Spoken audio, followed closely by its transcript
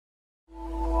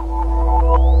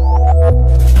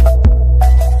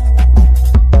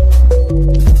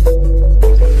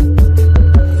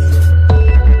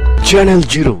Channel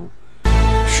zero,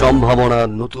 সম্ভাবনা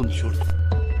নতুন শুরু।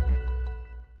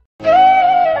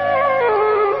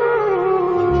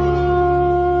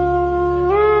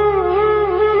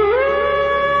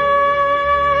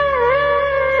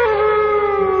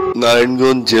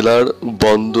 নারায়ণগঞ্জ জেলার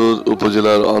বন্দর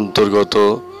উপজেলার অন্তর্গত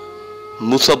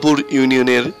মুসাপুর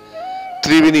ইউনিয়নের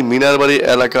ত্রিবেণী মিনারবাড়ি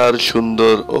এলাকার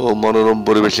সুন্দর ও মনোরম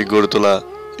পরিবেশে গড়ে তোলা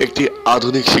একটি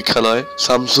আধুনিক শিক্ষালয়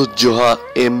শামসুজ্জোহা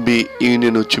এমবি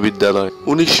ইউনিয়ন উচ্চ বিদ্যালয়।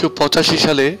 1985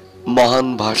 সালে মহান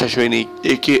ভাষা সৈনিক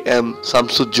এ.কে.এম.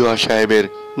 শামসুজ্জোহা সাহেবের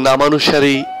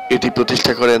নামানুসারেই এটি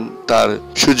প্রতিষ্ঠা করেন তার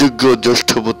সুযোগ্য জ্যেষ্ঠ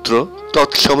পুত্র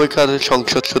তৎসময়কার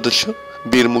সংসদ সদস্য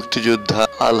বীর মুক্তিযোদ্ধা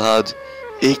আলহাজ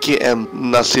এ.কে.এম.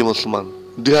 নাসিম ওসমান।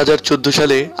 2014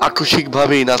 সালে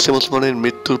আকস্মিকভাবেই নাসিম ওসমানের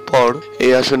মৃত্যুর পর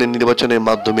এই আসনের নির্বাচনের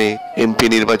মাধ্যমে এমপি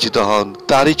নির্বাচিত হন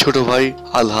তারই ছোট ভাই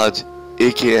আলহাজ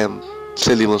এ.কে.এম.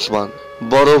 সেলিম ওসমান।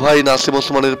 বড় ভাই নাসিম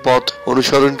ওসমানের পথ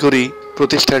অনুসরণ করেই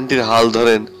প্রতিষ্ঠানটির হাল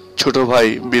ধরেন ছোট ভাই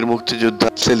বীর মুক্তিযোদ্ধা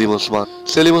সেলিম ওসমান।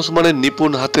 সেলিম ওসমানের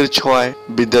নিপুণ হাতের ছোঁয়ায়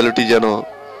বিদ্যালয়টি যেন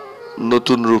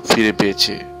নতুন রূপ ফিরে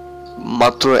পেয়েছে।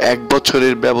 মাত্র 1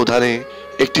 বছরের ব্যবধানে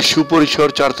একটি সুপরিসর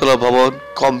 4তলা ভবন,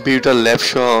 কম্পিউটার ল্যাব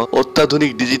সহ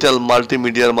অত্যাধুনিক ডিজিটাল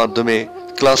মাল্টিমিডিয়ার মাধ্যমে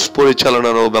ক্লাস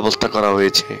পরিচালনারও ব্যবস্থা করা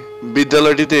হয়েছে।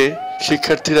 বিদ্যালয়টিতে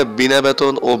শিক্ষার্থীরা বিনা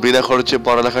বেতন ও বিনা খরচে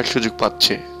পড়ালেখার সুযোগ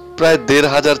পাচ্ছে। প্রায়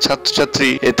 1,500 ছাত্রছাত্রী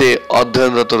এতে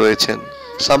অধ্যয়নরত রয়েছেন।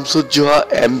 শামসুজ্জোহা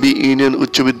এমবি ইউনিয়ন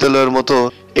উচ্চ বিদ্যালয়ের মতো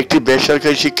একটি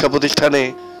বেসরকারি শিক্ষা প্রতিষ্ঠানে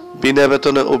বিনা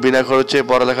বেতনে ও বিনা খরচে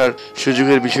পড়ালেখার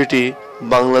সুযোগের বিষয়টি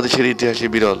বাংলাদেশের ইতিহাসে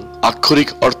বিরল। আক্ষরিক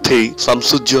অর্থেই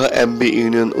শামসুজ্জোহা এমবি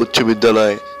ইউনিয়ন উচ্চ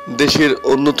বিদ্যালয় দেশের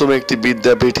অন্যতম একটি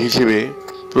বিদ্যাপীঠ হিসেবে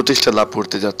প্রতিষ্ঠা লাভ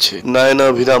করতে যাচ্ছে।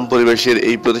 নয়নাভিরাম পরিবেশের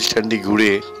এই প্রতিষ্ঠানটি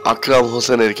ঘুরে আকরাম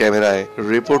হোসেনের ক্যামেরায়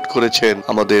রিপোর্ট করেছেন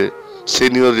আমাদের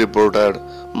সিনিয়র রিপোর্টার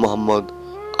মোহাম্মদ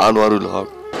আনোয়ারুল হক।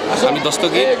 আমি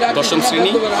দস্তগীর, 10ম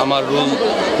শ্রেণী, আমার রোল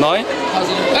 9।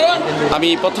 আমি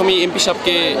প্রথমেই এমপি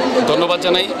সাহেবকে ধন্যবাদ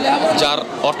জানাই, যার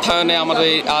অর্থায়নে আমাদের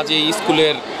আজ এই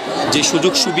স্কুলের যে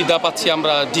সুযোগ সুবিধা পাচ্ছি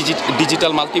আমরা,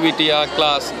 ডিজিটাল মাল্টিমিডিয়া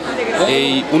ক্লাস, এই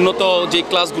উন্নত যে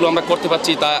ক্লাসগুলো আমরা করতে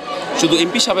পারছি তা শুধু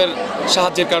এমপি সাহেবের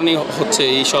সাহায্যের কারণেই হচ্ছে।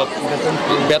 এই সব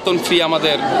বেতন ফ্রি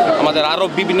আমাদের আরও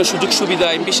বিভিন্ন সুযোগ সুবিধা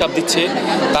এমপি সাহেব দিচ্ছে।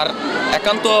 তার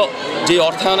একান্ত যে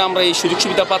অর্থায়নে আমরা এই সুযোগ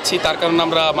সুবিধা পাচ্ছি তার কারণে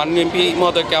আমরা মাননীয় এমপি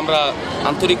মহোদয়কে আমরা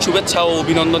আন্তরিক শুভেচ্ছা ও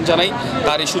অভিনন্দন জানাই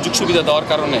তার এই সুযোগ সুবিধা দেওয়ার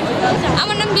কারণে।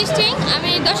 আমার নাম বৃষ্টি,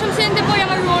 আমি 10ম শ্রেণীতে পড়ি,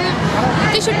 আমার রোল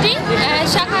 63,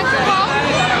 শাখা ক।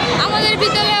 আমাদের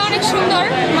বিদ্যালয় অনেক সুন্দর,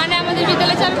 আমাদের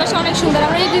বিদ্যালয়ের চারপাশে অনেক সুন্দর।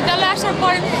 আমরা এই বিদ্যালয়ে আসার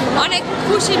পর অনেক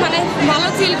খুশি, ভালো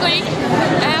ফিল করি।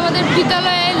 আমাদের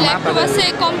বিদ্যালয়ে ল্যাপটপ আছে,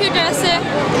 কম্পিউটার আছে,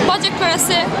 প্রজেক্টর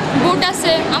আছে, বোর্ড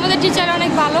আছে। আমাদের টিচার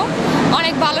অনেক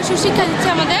ভালো সুশিক্ষা দিচ্ছে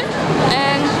আমাদের।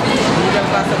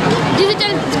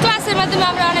 ডিজিটাল ক্লাসের মাধ্যমে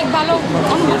আমরা অনেক ভালো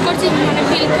অনুভব করছি,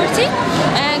 ফিল করছি।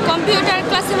 কম্পিউটার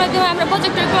ক্লাসের মাধ্যমে আমরা,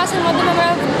 প্রজেক্টর ক্লাসের মাধ্যমে আমরা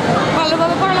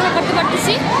ভালোভাবে পড়ালেখা করতে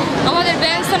পারতেছি। আমাদের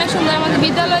বেঞ্চ অনেক সুন্দর, আমাদের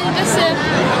বিদ্যালয় দিতেছে।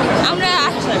 আমরা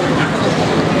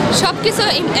সব কিছু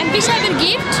এমপি সাহেবের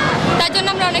গিফট, তার জন্য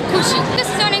আমরা অনেক খুশি।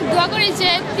 অনেক দোয়া করি যে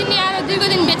তিনি আরও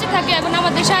দীর্ঘদিন বেঁচে থাকে এবং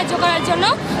আমাদের সাহায্য করার জন্য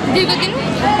দীর্ঘদিন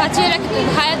বাঁচিয়ে রাখতে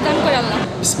হায়াত দান করে আল্লাহ।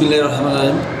 বিসমিল্লাহির রহমানির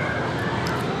রহিম।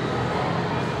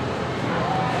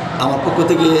 আমার পক্ষ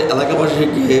থেকে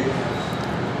এলাকাবাসীকে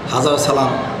হাজার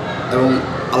সালাম এবং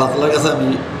আল্লাহ তাআলার কাছে আমি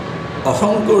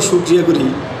অসংখ্য শুকরিয়া করি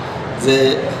যে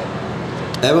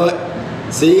এবং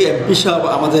যেই এমপি সাহেব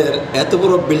আমাদের এত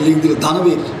বড় বিল্ডিং দিল,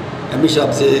 দানবীর এমপি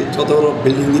সাহেব যে যত বড়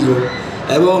বিল্ডিং দিল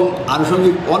এবং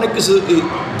আনুষঙ্গিক অনেক কিছু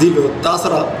দিল,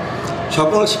 তাছাড়া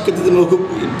সকল শিক্ষার্থীদের খুব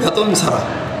বেতন ছাড়া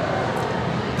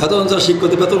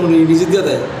শিক্ষকদের বেতন উনি নিজে দিয়ে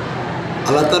দেয়।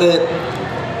 আল্লাহ তারে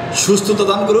সুস্থতা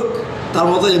দান করুক। তার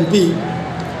মতো এমপি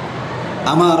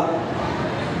আমার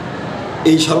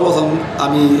এই সর্বপ্রথম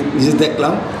আমি নিজে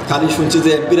দেখলাম। খালি শুনছি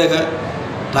যে এমপি রেখা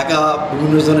টাকা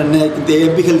বিভিন্ন জনের নেয়, কিন্তু এই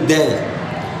এমপি খালি দেয়।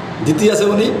 দ্বিতীয় আছে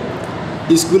উনি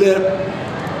স্কুলের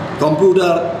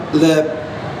কম্পিউটার ল্যাব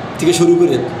থেকে শুরু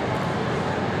করে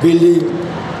বিল্ডিং,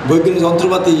 বৈজ্ঞানিক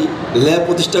যন্ত্রপাতি, ল্যাব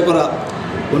প্রতিষ্ঠা করা,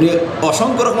 উনি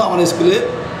অসংখ্য রকম আমার স্কুলে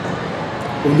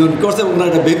উন্নয়ন করছে এবং ওনার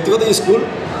একটা ব্যক্তিগত স্কুল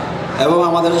এবং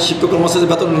আমাদের শিক্ষক কর্মচারীদের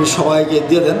বেতন উনি সবাইকে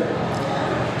দিয়ে দেন।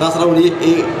 তাছাড়া উনি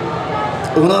এই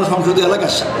ওনার সংসদীয়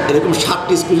এলাকায় এরকম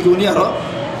 7টি স্কুলকে উনি আরও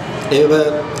এইভাবে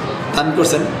দান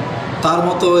করছেন। তার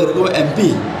মতো এরকম এমপি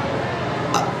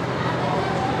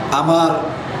আমার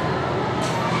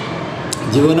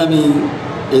জীবনে আমি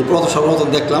এই সর্বপ্রথম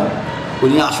দেখলাম।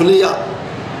 উনি আসলেই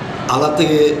আল্লাহ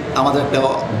থেকে আমাদের একটা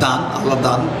দান, আল্লাহর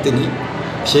দান। তিনি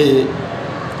সে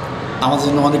আমাদের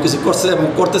জন্য অনেক কিছু করছে এবং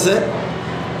করতেছে।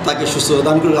 তাকে সুস্থ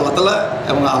দান করুক আল্লাহ তাআলা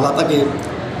এবং আল্লাহ তাকে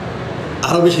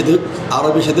আরও বেশি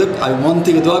দিক। আমি মন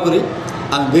থেকে দোয়া করি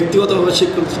আমি ব্যক্তিগতভাবে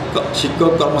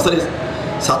শিক্ষক কর্মচারী,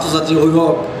 ছাত্রছাত্রী,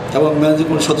 অভিভাবক এবং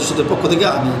ম্যানেজমেন্ট সদস্যদের পক্ষ থেকে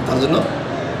আমি তার জন্য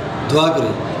দোয়া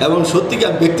করি এবং সত্যিকে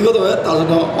আমি ব্যক্তিগতভাবে তার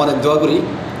জন্য অনেক দোয়া করি।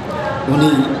 উনি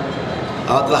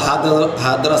আল্লাহ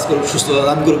হাত দারাজ করুক, সুস্থতা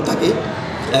দান করুক তাকে,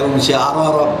 এবং সে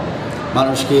আরও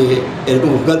মানুষকে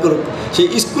এরকম উপকার করুক। সেই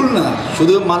স্কুল না,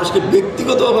 শুধু মানুষকে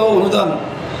ব্যক্তিগতভাবে অনুদান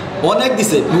অনেক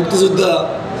দিছে।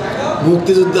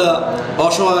 মুক্তিযোদ্ধা,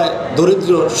 অসহায়,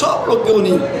 দরিদ্র সব লোককে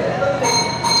উনি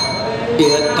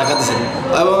টাকা দিয়েছেন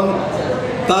এবং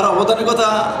তার অবদানের কথা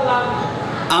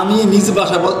আমি নিজ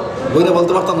ভাষায় বইটা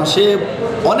বলতে পারতাম না। সে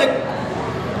অনেক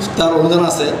তার অনুদান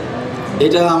আছে।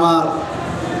 এটা আমার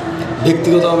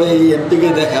ব্যক্তিগতভাবে এই এমপিকে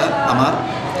দেখা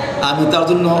আমি তার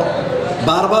জন্য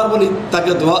বারবার বলি,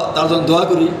 তার জন্য দোয়া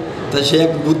করি। তাই সে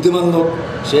এক বুদ্ধিমান লোক,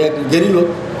 সে এক জ্ঞানী লোক।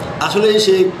 আসলে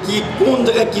সে কোন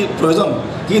জায়গায় কী প্রয়োজন,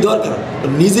 কী দরকার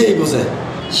নিজেই বোঝে।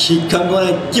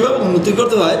 শিক্ষাঙ্গনে কীভাবে উন্নতি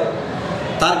করতে হয়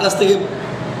তার কাছ থেকে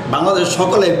বাংলাদেশের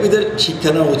সকল এমপিদের শিক্ষা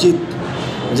নেওয়া উচিত,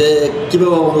 যে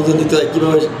কীভাবে অনুদান দিতে হয়,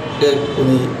 কীভাবে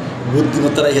উনি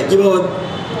বুদ্ধিমত্তা রেখে কীভাবে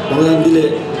অনুদান দিলে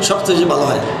সবচেয়ে বেশি ভালো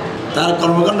হয়। তার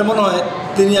কর্মকাণ্ডে মনে হয়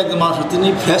তিনি একজন মানুষ, তিনি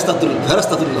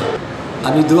ফেরেশতাতুল্লাহ।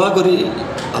 আমি দোয়া করি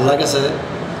আল্লাহর কাছে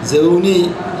যে উনি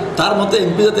তার মতো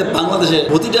এমপি যাতে বাংলাদেশে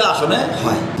প্রতিটা আসনে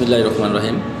হয়। বিসমিল্লাহির রহমানির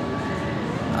রহিম।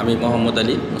 আমি মোহাম্মদ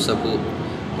আলী,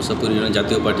 মুসাপুর ইউনিয়ন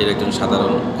জাতীয় পার্টির একজন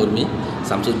সাধারণ কর্মী,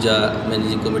 শামসুজ্জোহা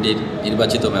ম্যানেজিং কমিটির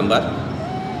নির্বাচিত মেম্বার।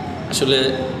 আসলে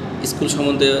স্কুল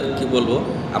সম্বন্ধে কি বলবো,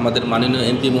 আমাদের মাননীয়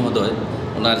এমপি মহোদয়,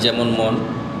 ওনার যেমন মন,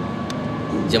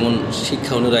 যেমন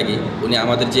শিক্ষা অনুরাগী, উনি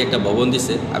আমাদের যে একটা ভবন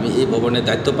দিছে, আমি এই ভবনের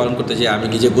দায়িত্ব পালন করতে যেয়ে আমি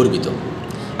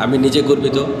নিজে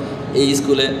গর্বিত। এই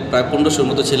স্কুলে প্রায় 1500-র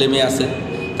মতো ছেলে মেয়ে আছে।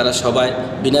 তারা সবাই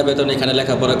বিনা বেতনে এখানে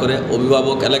লেখাপড়া করে,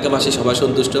 অভিভাবক, এলাকাবাসী সবাই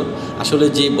সন্তুষ্ট। আসলে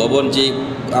যে ভবন, যে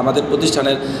আমাদের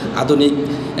প্রতিষ্ঠানের আধুনিক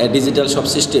ডিজিটাল সব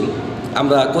সিস্টেম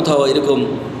আমরা কোথাও এরকম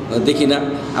দেখি না।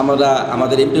 আমরা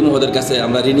আমাদের এমপি মহোদয়ের কাছে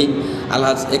আমরা ঋণী।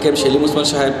 আলহাজ একেম সেলিম ওসমান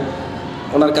সাহেব,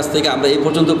 ওনার কাছ থেকে আমরা এই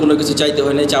পর্যন্ত কোনো কিছু চাইতে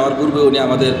হয়নি। চাওয়ার পূর্বে উনি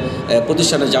আমাদের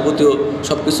প্রতিষ্ঠানের যাবতীয়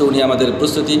সব কিছু উনি আমাদের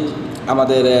প্রস্তুতি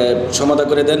আমাদের সমাধা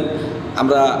করে দেন।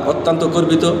 আমরা অত্যন্ত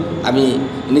গর্বিত। আমি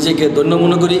নিজেকে ধন্য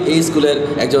মনে করি এই স্কুলের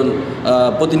একজন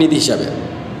প্রতিনিধি হিসাবে।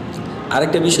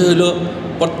 আরেকটা বিষয় হলো,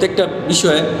 প্রত্যেকটা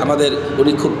বিষয়ে আমাদের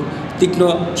উনি খুব তীক্ষ্ণ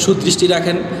সুদৃষ্টি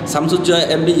রাখেন। শামসুজ্জোহা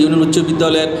এমবি ইউনিয়ন উচ্চ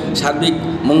বিদ্যালয়ের সার্বিক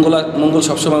মঙ্গল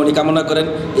সবসময় উনি কামনা করেন।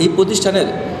 এই প্রতিষ্ঠানের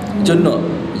জন্য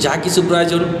যা কিছু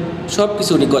প্রয়োজন সব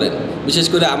কিছু উনি করেন। বিশেষ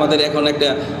করে আমাদের এখন একটা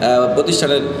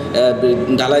প্রতিষ্ঠানের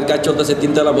ঢালাইয়ের কাজ চলতেছে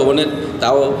 3তলা ভবনের,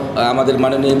 তাও আমাদের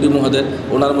মাননীয় এমপি মহোদয়,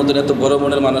 ওনার মতন এত বড়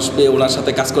মনের মানুষ পেয়ে ওনার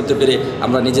সাথে কাজ করতে পেরে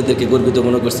আমরা নিজেদেরকে গর্বিত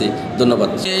মনে করছি। ধন্যবাদ।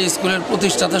 এই স্কুলের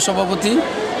প্রতিষ্ঠাতা সভাপতি,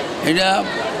 এটা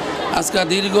আজকে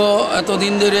দীর্ঘ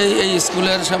এতদিন ধরে এই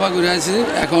স্কুলের সেবা করে আছি।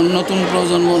 এখন নতুন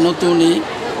প্রজন্ম, নতুনই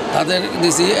তাদের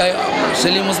দিছি।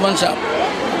 সেলিম ওসমান সাহেব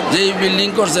যেই বিল্ডিং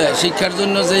করছে, শিক্ষার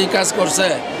জন্য যেই কাজ করছে,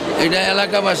 এটা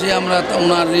এলাকাবাসী আমরা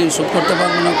ওনার ঋণ শোধ করতে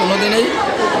পারবো না কোনো দিনেই।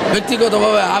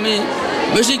 ব্যক্তিগতভাবে আমি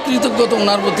বেশি কৃতজ্ঞতা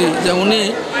ওনার প্রতি, যে উনি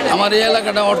আমার এই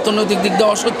এলাকাটা অর্থনৈতিক দিক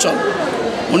দিয়ে অসচ্ছল।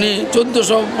 উনি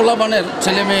 1400 পোলাপানের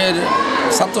ছেলেমেয়ের,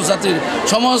 ছাত্রছাত্রীর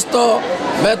সমস্ত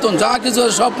বেতন যা কিছু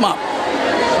সব মাপ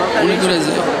উনি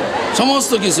করেছে,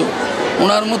 সমস্ত কিছু।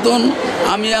 ওনার মতন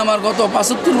আমি আমার গত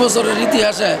 75 বছরের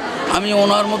ইতিহাসে আমি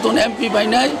ওনার মতন এমপি পাই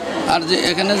নাই। আর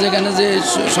যেখানে যে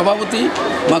সভাপতি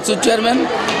মাকসুদ চেয়ারম্যান,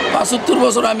 75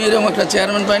 বছর আমি এরকম একটা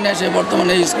চেয়ারম্যান পাই নাই। সে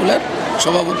বর্তমানে এই স্কুলের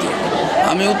সভাপতি।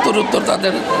 আমি উত্তর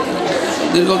তাদের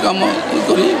দীর্ঘ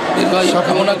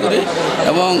কামনা করি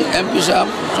এবং এমপি সাহেব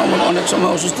অনেক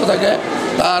সময় অসুস্থ থাকে,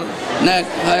 তার ন্যাক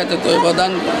হায়াতে তৈবা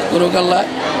দান করুক আল্লাহ,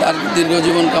 তার দীর্ঘ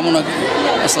জীবন কামনা করি।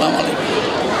 আসসালামু আলাইকুম।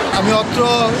 আমি অত্র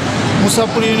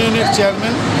মুসাপুর ইউনিয়নের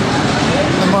চেয়ারম্যান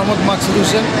মোহাম্মদ মাকসুদ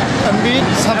হোসেন এমবি।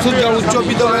 শামসুজ্জোহা উচ্চ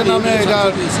বিদ্যালয় নামে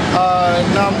এটার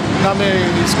নামে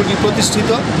স্কুলটি প্রতিষ্ঠিত।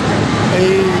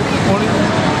 এই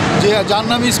যার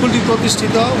নামে স্কুলটি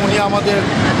প্রতিষ্ঠিত উনি আমাদের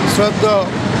শ্রদ্ধেয়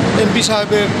এমপি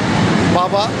সাহেবের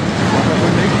বাবা।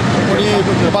 উনি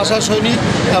ভাষা সৈনিক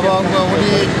এবং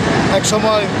উনি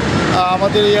একসময়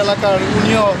আমাদের এই এলাকার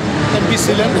উনিও এমপি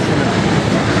ছিলেন।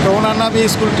 তো ওনার নামে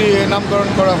স্কুলটি নামকরণ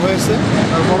করা হয়েছে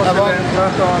এবং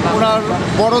ওনার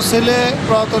বড় ছেলে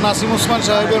প্রয়াত নাসিম ওসমান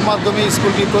সাহেবের মাধ্যমে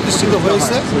স্কুলটি প্রতিষ্ঠিত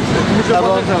হয়েছে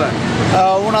এবং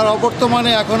ওনার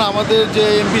অবর্তমানে এখন আমাদের যে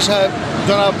এমপি সাহেব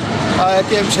জনাব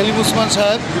কে এম সেলিম উসমান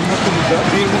সাহেব,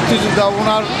 বীর মুক্তিযোদ্ধা,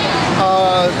 ওনার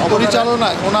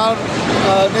পরিচালনায়, ওনার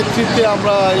নেতৃত্বে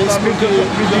আমরা এই স্কুলটি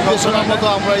নির্দেশনার মতো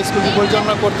আমরা স্কুলটি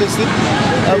পরিচালনা করতেছি।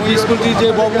 এবং স্কুলটি যে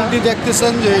ভবনটি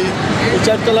দেখতেছেন, যে এই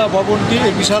 4 তলা ভবনটি,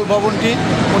 এই বিশাল ভবনটি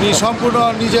উনি সম্পূর্ণ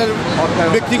নিজের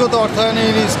ব্যক্তিগত অর্থায়নে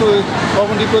এই স্কুল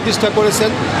ভবনটি প্রতিষ্ঠা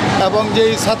করেছেন। এবং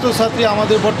যেই ছাত্রছাত্রী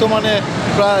আমাদের বর্তমানে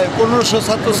প্রায় 1500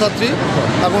 ছাত্রছাত্রী,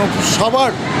 এবং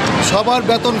সবার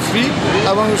বেতন ফ্রি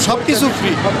এবং সব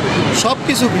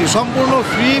কিছু ফ্রি, সম্পূর্ণ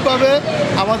ফ্রিভাবে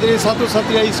আমাদের এই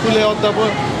ছাত্রছাত্রীরা স্কুলে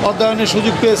অধ্যয়নের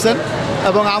সুযোগ পেয়েছেন।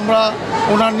 এবং আমরা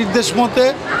ওনার নির্দেশ মতে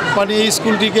মানে এই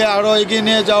স্কুলটিকে আরও এগিয়ে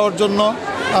নিয়ে যাওয়ার জন্য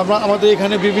আমাদের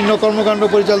এখানে বিভিন্ন কর্মকাণ্ড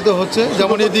পরিচালিত হচ্ছে।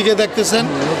 যেমন এদিকে দেখতেছেন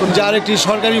যে আরেকটি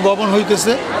সরকারি ভবন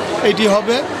হইতেছে, এটি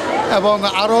হবে এবং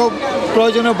আরও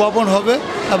প্রয়োজনীয় ভবন হবে।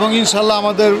 এবং ইনশাল্লাহ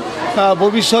আমাদের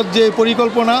ভবিষ্যৎ যে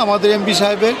পরিকল্পনা আমাদের এমপি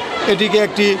সাহেবের, এটিকে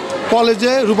একটি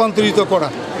কলেজে রূপান্তরিত করা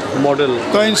মডেল।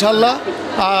 তো ইনশাল্লাহ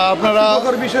আপনারা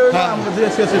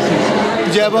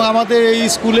যে এবং আমাদের এই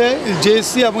স্কুলে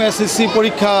জেএসসি এবং এসএসসি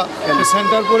পরীক্ষা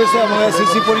সেন্টার করেছে এবং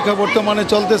এসএসসি পরীক্ষা বর্তমানে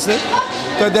চলতেছে।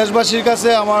 তো দেশবাসীর কাছে,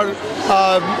 আমার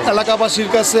এলাকাবাসীর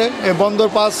কাছে, বন্দর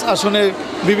 5 আসনের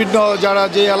বিভিন্ন যারা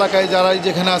যে এলাকায় যারা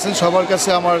যেখানে আছেন সবার কাছে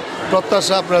আমার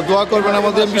প্রত্যাশা, আপনারা দোয়া করবেন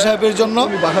আমাদের এমপি সাহেবের জন্য,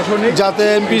 যাতে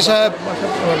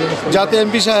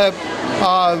এমপি সাহেব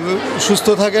সুস্থ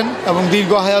থাকেন এবং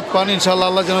দীর্ঘ হায়াত পান। ইনশাআল্লাহ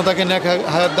আল্লাহ যেন তাকে নেক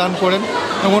হায়াত দান করেন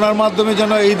এবং ওনার মাধ্যমে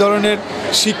যেন এই ধরনের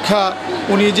শিক্ষা,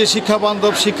 উনি যে শিক্ষা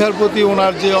বান্ধব, শিক্ষার প্রতি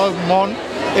ওনার যে মন,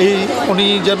 উনি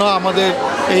যেন আমাদের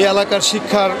এই এলাকার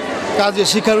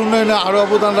শিক্ষার উন্নয়নে আরও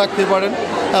অবদান রাখতে পারেন।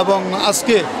 এবং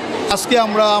আজকে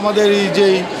আমরা আমাদের এই যে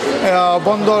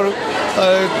বন্দর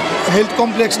হেলথ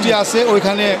কমপ্লেক্সটি আছে,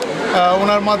 ওইখানে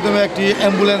ওনার মাধ্যমে একটি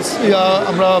অ্যাম্বুলেন্স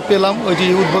আমরা পেলাম, ওইটি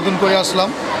উদ্বোধন করে আসলাম।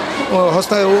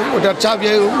 ওটার চাবি,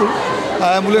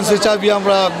 অ্যাম্বুলেন্সের চাবি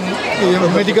আমরা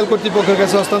মেডিকেল কর্তৃপক্ষের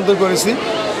কাছে হস্তান্তর করেছি।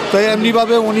 তো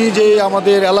এমনিভাবে উনি যে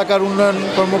আমাদের এলাকার উন্নয়ন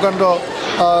কর্মকাণ্ড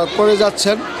করে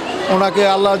যাচ্ছেন, ওনাকে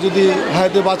আল্লাহ যদি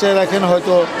হায়াতে বাঁচায় রাখেন,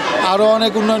 হয়তো আরও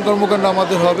অনেক উন্নয়ন কর্মকাণ্ড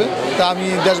আমাদের হবে। তা আমি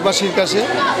দেশবাসীর কাছে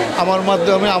আমার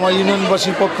মাধ্যমে, আমার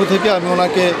ইউনিয়নবাসীর পক্ষ থেকে আমি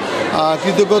ওনাকে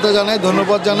কৃতজ্ঞতা জানাই,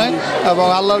 ধন্যবাদ জানাই এবং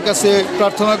আল্লাহর কাছে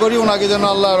প্রার্থনা করি ওনাকে যেন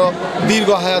আল্লাহ আরও দীর্ঘ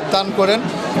হায়াত দান করেন,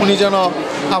 উনি যেন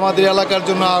আমাদের এলাকার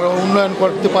জন্য আরও উন্নয়ন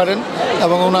করতে পারেন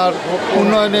এবং ওনার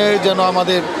উন্নয়নে যেন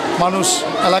আমাদের মানুষ,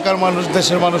 এলাকার মানুষ,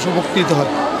 দেশের মানুষ উপকৃত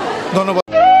হয়। ধন্যবাদ।